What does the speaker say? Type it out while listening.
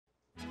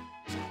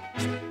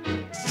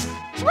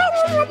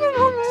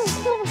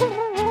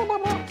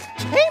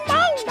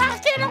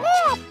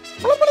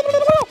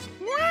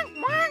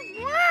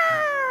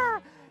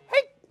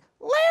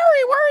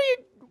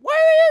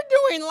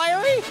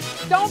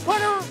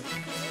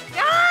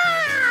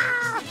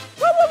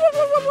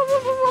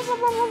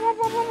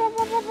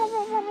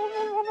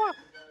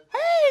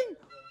Hey!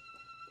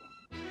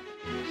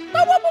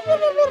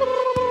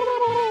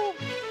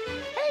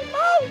 Hey,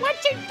 Mo, what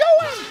you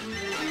doing?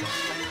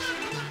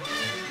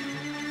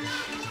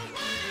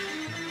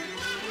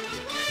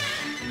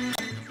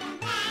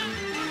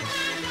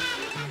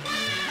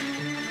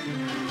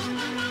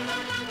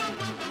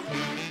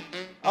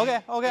 Okay.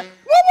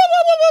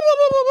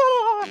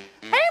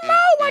 Hey, Mo,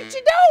 what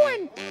you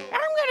doing?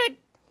 I'm gonna...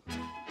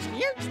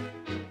 You...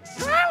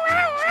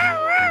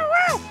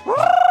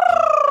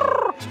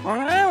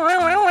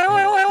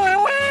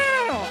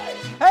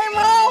 Hey,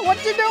 Mo, what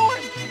you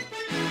doing?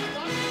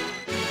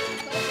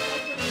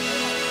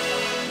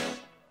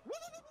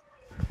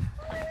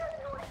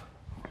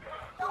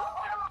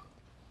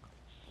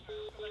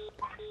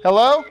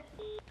 Hello?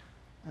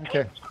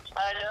 Okay.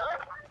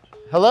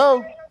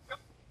 Hello?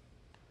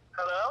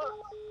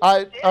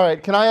 All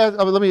right, can I ask,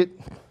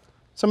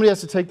 somebody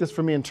has to take this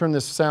for me and turn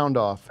this sound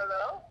off.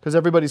 Because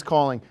everybody's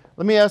calling.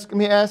 Let me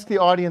ask the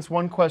audience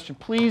one question.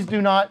 Please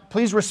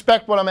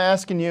respect what I'm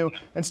asking you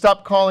and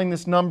stop calling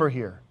this number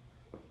here.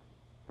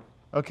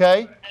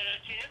 Okay?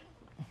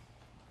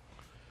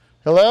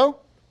 Hello?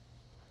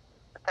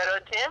 Hello,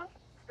 Tim?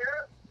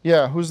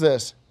 Yeah, who's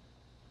this?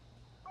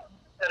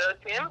 Hello,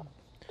 Tim?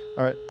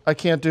 All right, I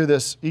can't do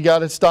this. You got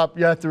to stop.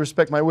 You have to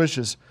respect my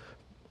wishes.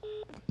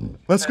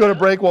 Let's go to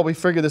break while we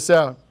figure this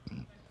out.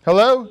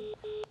 Hello?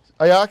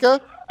 Ayaka?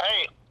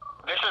 Hey,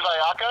 this is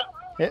Ayaka.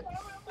 Yeah.